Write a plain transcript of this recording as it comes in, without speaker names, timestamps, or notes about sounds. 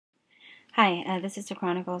Hi, this is the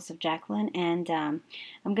Chronicles of Jacqueline, and I'm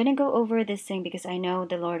going to go over this thing because I know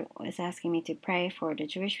the Lord is asking me to pray for the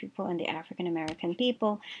Jewish people and the African American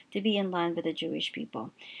people to be in line with the Jewish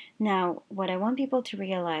people. Now, what I want people to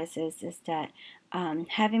realize is that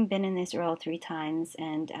having been in Israel 3 times,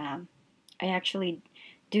 and I actually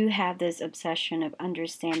do have this obsession of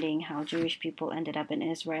understanding how Jewish people ended up in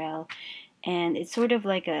Israel, and it's sort of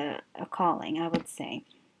like a calling, I would say.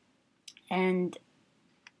 And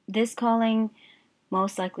this calling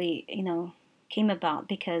most likely, came about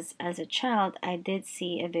because as a child, I did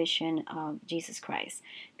see a vision of Jesus Christ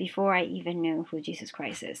before I even knew who Jesus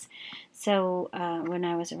Christ is. So when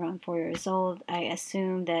I was around 4 years old, I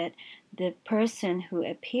assumed that the person who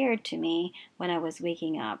appeared to me when I was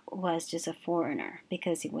waking up was just a foreigner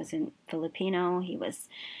because he wasn't Filipino.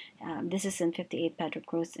 This is in 58 Pedro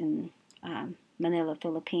Cruz in Manila,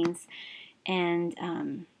 Philippines.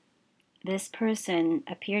 And this person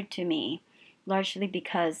appeared to me largely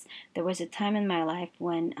because there was a time in my life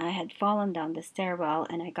when I had fallen down the stairwell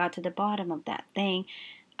and I got to the bottom of that thing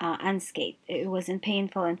unscathed. It wasn't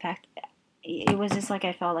painful. In fact, it was just like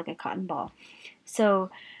I felt like a cotton ball.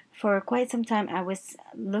 So for quite some time, I was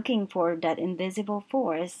looking for that invisible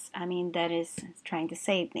force, that is trying to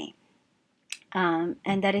save me. And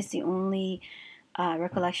that is the only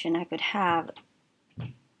recollection I could have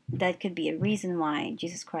that could be a reason why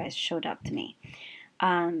Jesus Christ showed up to me.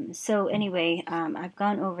 So anyway, I've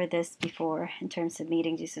gone over this before in terms of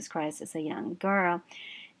meeting Jesus Christ as a young girl,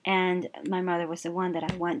 and my mother was the one that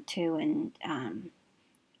I went to, and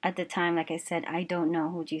at the time, like I said, I don't know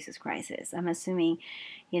who Jesus Christ is. I'm assuming,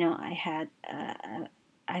 I've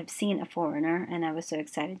seen a foreigner, and I was so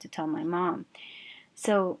excited to tell my mom.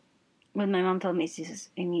 So when my mom told me Jesus,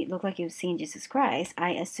 and you look like you've seen Jesus Christ, I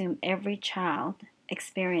assume every child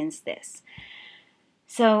experienced this.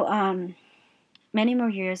 So many more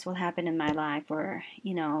years will happen in my life where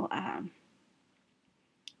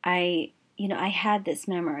I had this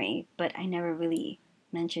memory, but I never really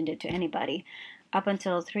mentioned it to anybody up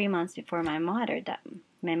until 3 months before my mother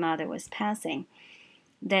was passing.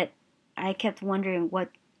 That I kept wondering what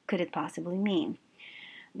could it possibly mean.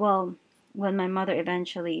 Well, when my mother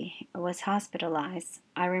eventually was hospitalized,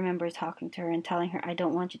 I remember talking to her and telling her, I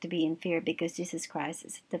don't want you to be in fear because Jesus Christ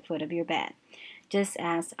is at the foot of your bed, just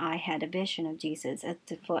as I had a vision of Jesus at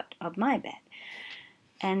the foot of my bed.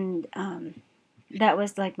 And that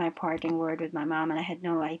was like my parting word with my mom, and I had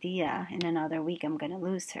no idea in another week I'm going to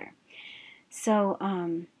lose her. So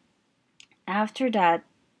after that,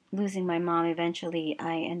 losing my mom, eventually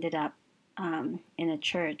I ended up in a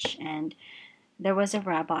church, and there was a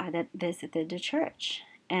rabbi that visited the church.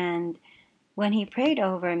 And when he prayed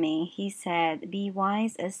over me, he said, be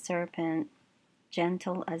wise as serpent,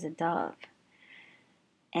 gentle as a dove.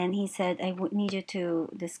 And he said, I would need you to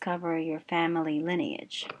discover your family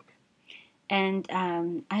lineage. And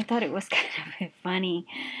I thought it was kind of funny.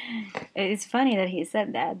 It's funny that he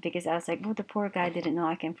said that because I was like, well, the poor guy didn't know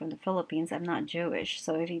I came from the Philippines. I'm not Jewish.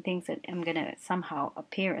 So if he thinks that I'm going to somehow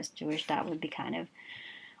appear as Jewish, that would be kind of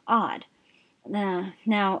odd. Now,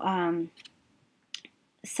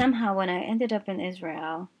 somehow when I ended up in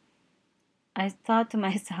Israel, I thought to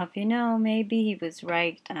myself, maybe he was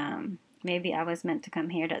right. Maybe I was meant to come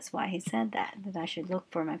here. That's why he said that I should look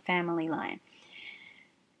for my family line.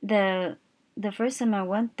 The first time I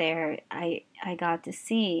went there, I got to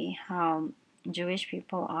see how Jewish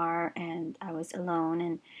people are, and I was alone,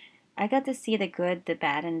 and I got to see the good, the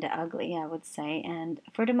bad, and the ugly, I would say. And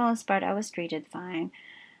for the most part, I was treated fine.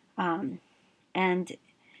 And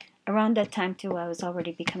around that time, too, I was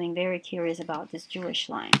already becoming very curious about this Jewish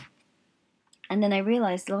line. And then I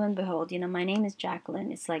realized, lo and behold, my name is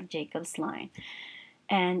Jacqueline. It's like Jacob's line.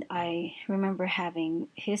 And I remember having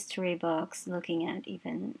history books, looking at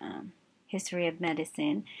even history of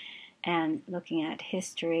medicine, and looking at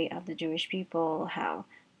history of the Jewish people, how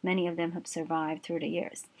many of them have survived through the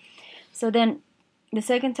years. So then, the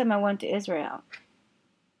second time I went to Israel,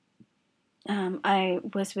 I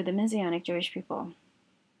was with the Messianic Jewish people.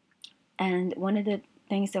 And one of the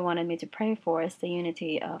things they wanted me to pray for is the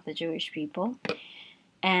unity of the Jewish people.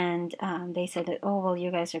 And they said that, oh, well,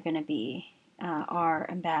 you guys are going to be our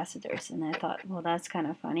ambassadors. And I thought, well, that's kind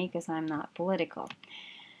of funny because I'm not political.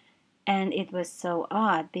 And it was so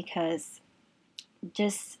odd because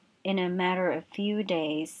just in a matter of few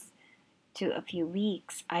days to a few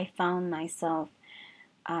weeks, I found myself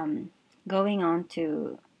going on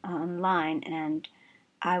to online, and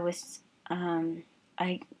I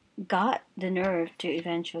got the nerve to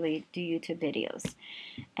eventually do YouTube videos.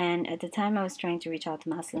 And at the time, I was trying to reach out to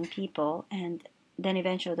Muslim people, and then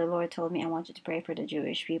eventually the Lord told me, I want you to pray for the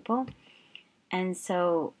Jewish people. And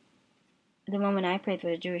so the moment I prayed for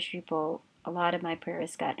the Jewish people, a lot of my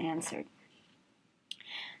prayers got answered.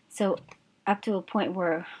 So up to a point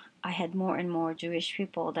where I had more and more Jewish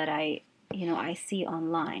people that I see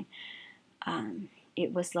online.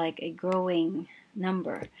 It was like a growing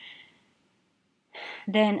number.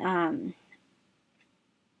 Then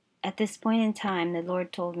at this point in time, the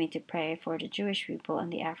Lord told me to pray for the Jewish people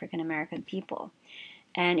and the African American people.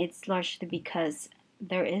 And it's largely because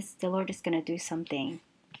the Lord is going to do something.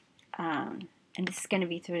 And this is going to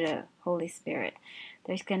be through the Holy Spirit.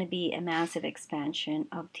 There's going to be a massive expansion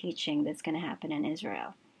of teaching that's going to happen in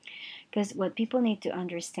Israel. Because what people need to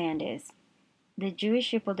understand is the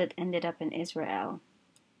Jewish people that ended up in Israel,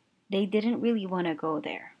 they didn't really want to go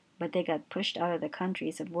there, but they got pushed out of the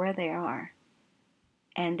countries of where they are.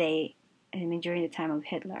 And during the time of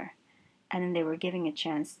Hitler, and then they were given a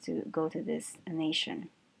chance to go to this nation.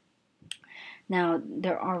 Now,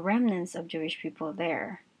 there are remnants of Jewish people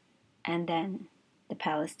there, and then the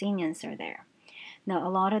Palestinians are there. Now, a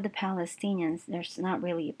lot of the Palestinians, there's not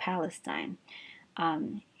really a Palestine.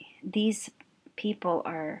 These people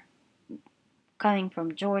are coming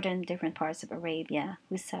from Jordan, different parts of Arabia,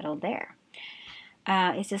 who settled there.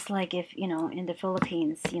 It's just like if, in the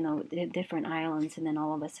Philippines, the different islands, and then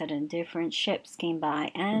all of a sudden different ships came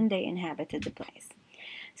by and they inhabited the place.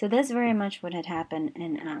 So that's very much what had happened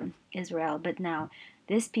in Israel. But now,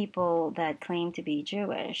 these people that claim to be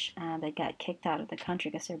Jewish, that got kicked out of the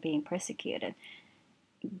country because they're being persecuted,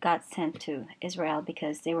 got sent to Israel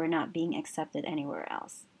because they were not being accepted anywhere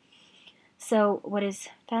else. So what is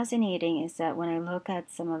fascinating is that when I look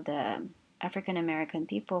at some of the African American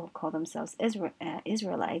people who call themselves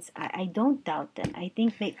Israelites, I don't doubt them. I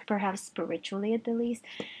think perhaps spiritually at the least,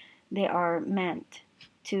 they are meant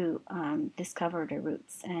to discover their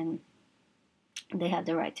roots, and they have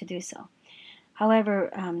the right to do so.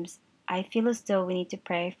 However, I feel as though we need to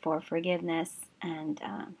pray for forgiveness and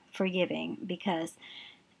forgiving, because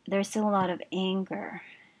there's still a lot of anger,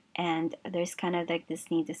 and there's kind of like this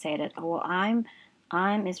need to say that, oh, well,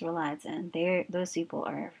 I'm Israelites, and those people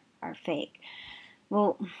are fake.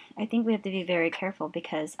 Well, I think we have to be very careful,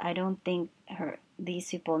 because I don't think these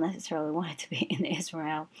people necessarily wanted to be in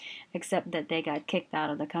Israel, except that they got kicked out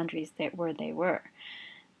of the countries where they were.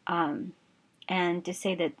 And to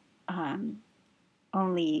say that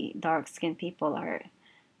only dark-skinned people are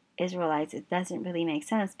Israelites, it doesn't really make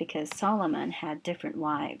sense, because Solomon had different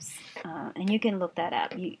wives. And you can look that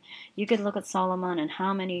up. You could look at Solomon and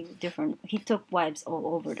how many he took wives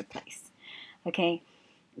all over the place. Okay?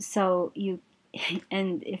 So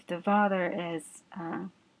and if the father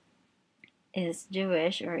is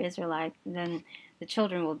Jewish or Israelite, then the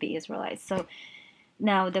children will be Israelites. So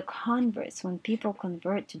now the converts, when people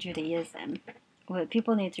convert to Judaism, what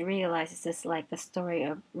people need to realize is just like the story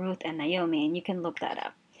of Ruth and Naomi, and you can look that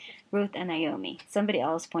up. Ruth and Naomi. Somebody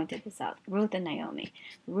else pointed this out. Ruth and Naomi.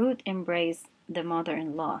 Ruth embraced the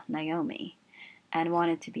mother-in-law, Naomi, and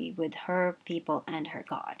wanted to be with her people and her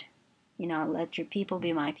God. Let your people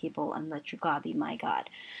be my people, and let your God be my God.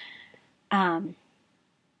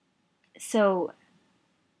 So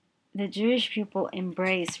the Jewish people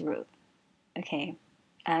embrace Ruth, okay,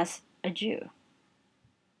 as a Jew,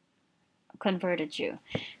 converted Jew.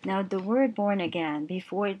 Now, the word born again,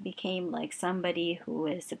 before it became like somebody who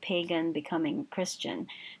is a pagan becoming Christian,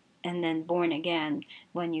 and then born again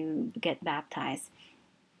when you get baptized,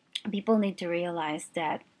 people need to realize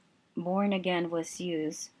that born again was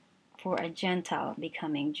used for a Gentile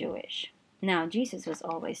becoming Jewish. Now, Jesus was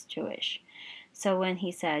always Jewish. So when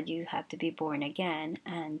he said you have to be born again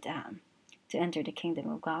and to enter the kingdom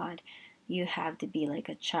of God, you have to be like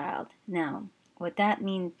a child. Now, what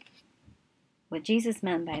Jesus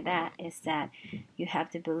meant by that is that you have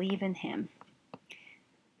to believe in him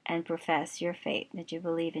and profess your faith, that you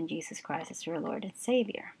believe in Jesus Christ as your Lord and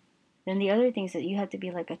Savior. Then the other thing is that you have to be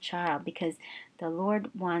like a child, because the Lord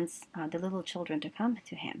wants the little children to come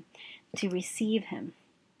to him, to receive him.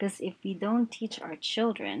 Because if we don't teach our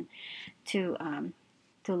children to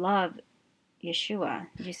love Yeshua,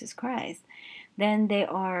 Jesus Christ, then they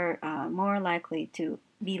are more likely to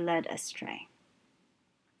be led astray.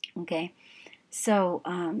 Okay? So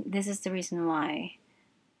this is the reason why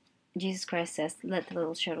Jesus Christ says, let the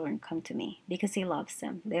little children come to me, because he loves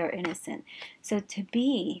them. They are innocent. So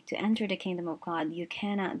to enter the kingdom of God, you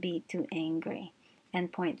cannot be too angry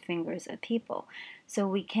and point fingers at people. So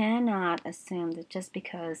we cannot assume that just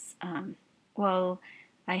because, I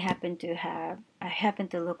happen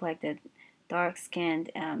to look like the dark-skinned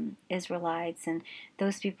Israelites, and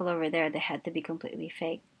those people over there, they had to be completely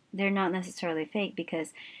fake. They're not necessarily fake,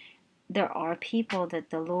 because there are people that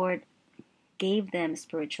the Lord gave them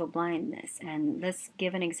spiritual blindness. And let's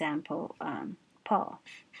give an example. Paul.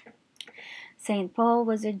 Saint Paul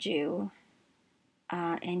was a Jew,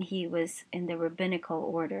 and he was in the rabbinical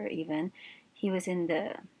order. Even he was in the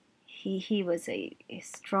he was a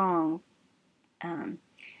strong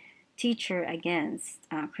teacher against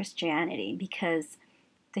Christianity, because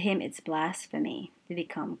to him it's blasphemy to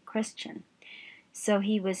become Christian. So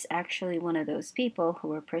he was actually one of those people who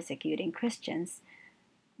were persecuting Christians.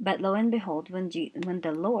 But lo and behold, when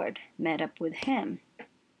the Lord met up with him,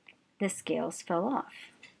 the scales fell off,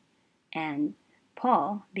 and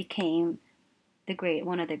Paul became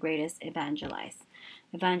one of the greatest evangelizer.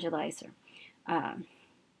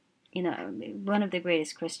 One of the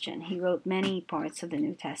greatest Christian. He wrote many parts of the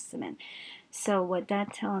New Testament. So what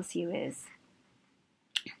that tells you is,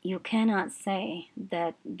 you cannot say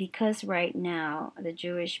that because right now the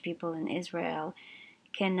Jewish people in Israel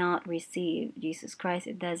cannot receive Jesus Christ,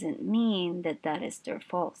 it doesn't mean that that is their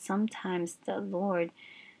fault. Sometimes the Lord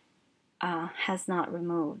has not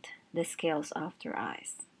removed the scales off their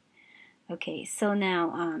eyes. Okay, so now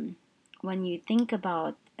when you think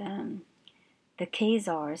about the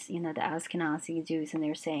Khazars, the Ashkenazi Jews, and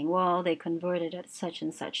they're saying, well, they converted at such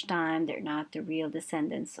and such time, they're not the real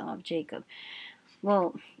descendants of Jacob.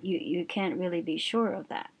 Well, you can't really be sure of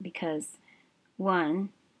that, because one,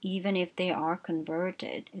 even if they are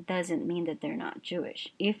converted, it doesn't mean that they're not Jewish.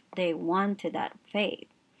 If they wanted that faith,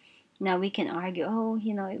 now we can argue,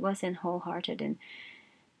 it wasn't wholehearted, and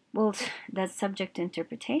well, that's subject to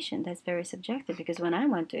interpretation. That's very subjective, because when I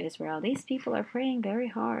went to Israel, these people are praying very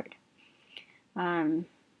hard.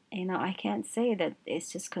 I can't say that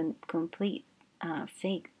it's just complete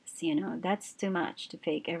fake. That's too much to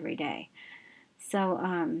fake every day. So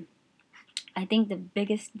I think the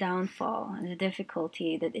biggest downfall and the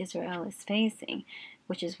difficulty that Israel is facing,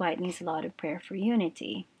 which is why it needs a lot of prayer for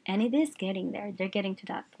unity, and it is getting there. They're getting to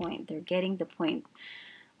that point. They're getting the point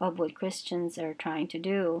of what Christians are trying to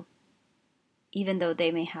do, even though they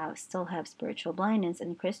may still have spiritual blindness,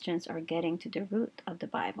 and Christians are getting to the root of the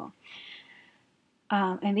Bible.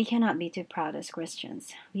 And we cannot be too proud as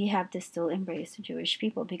Christians. We have to still embrace the Jewish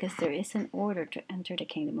people, because there is an order to enter the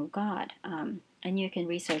kingdom of God. And you can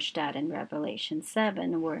research that in Revelation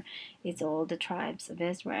 7, where it's all the tribes of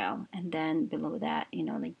Israel. And then below that,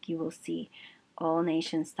 you will see all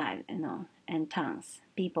nations, and tongues,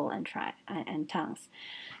 people and tribe and tongues.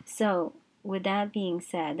 So with that being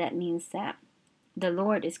said, that means that the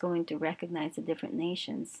Lord is going to recognize the different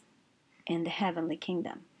nations in the heavenly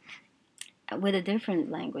kingdom with the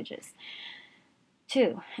different languages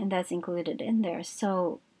too, and that's included in there.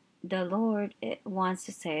 So the Lord wants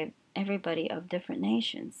to save everybody of different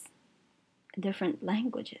nations, different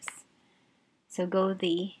languages. So go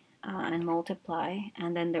thee and multiply,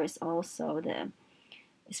 and then there's also the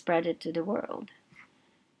spread it to the world.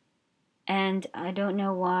 And I don't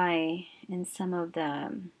know why in some of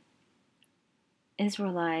the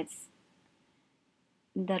Israelites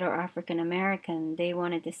that are African American, they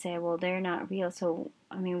wanted to say, well, they're not real. So,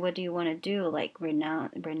 what do you want to do? Like,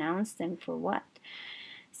 renounce them for what?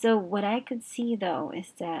 So what I could see, though,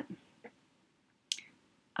 is that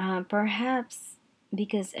perhaps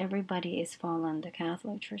because everybody is fallen, the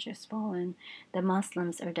Catholic Church is fallen, the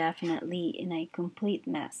Muslims are definitely in a complete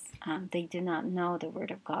mess. They do not know the Word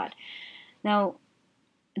of God. Now,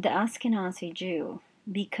 the Ashkenazi Jew,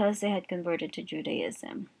 because they had converted to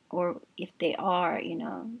Judaism, or if they are,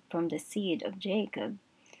 from the seed of Jacob,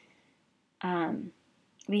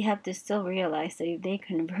 we have to still realize that if they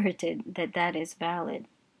converted, that is valid.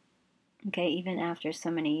 Okay, even after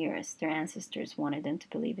so many years, their ancestors wanted them to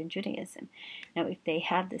believe in Judaism. Now, if they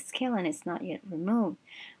have the skill and it's not yet removed,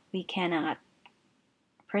 we cannot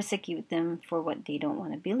persecute them for what they don't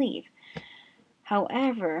want to believe.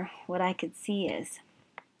 However, what I could see is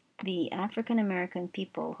the African American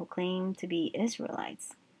people who claim to be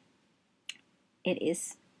Israelites, it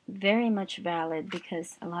is very much valid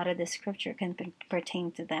because a lot of the scripture can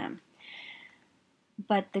pertain to them.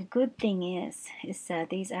 But the good thing is that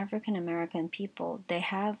these African American people, they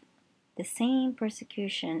have the same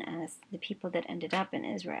persecution as the people that ended up in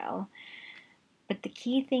Israel. But the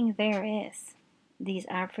key thing there is these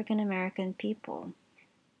African American people,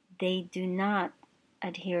 they do not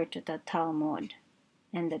adhere to the Talmud.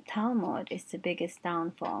 And the Talmud is the biggest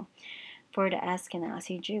downfall for the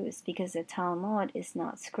Ashkenazi Jews, because the Talmud is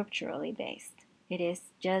not scripturally based. It is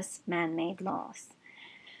just man-made laws.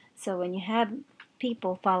 So when you have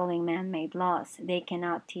people following man-made laws, they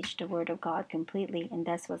cannot teach the Word of God completely, and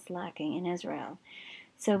that's what's lacking in Israel.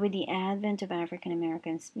 So with the advent of African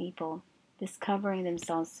American people discovering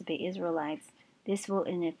themselves to be Israelites, this will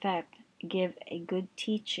in effect give a good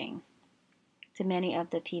teaching to many of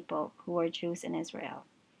the people who are Jews in Israel.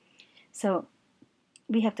 So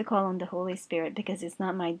we have to call on the Holy Spirit, because it's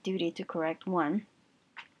not my duty to correct one,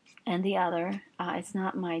 and the other, it's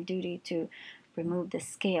not my duty to remove the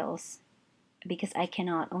scales, because I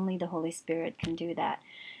cannot. Only the Holy Spirit can do that.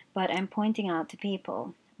 But I'm pointing out to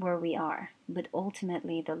people where we are. But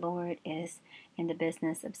ultimately, the Lord is in the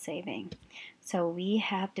business of saving. So we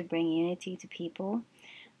have to bring unity to people.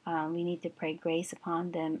 We need to pray grace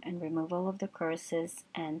upon them and remove all of the curses,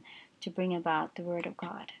 and to bring about the Word of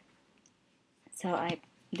God. So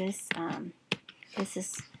this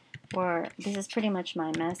is pretty much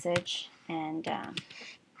my message, and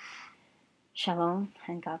shalom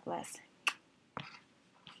and God bless.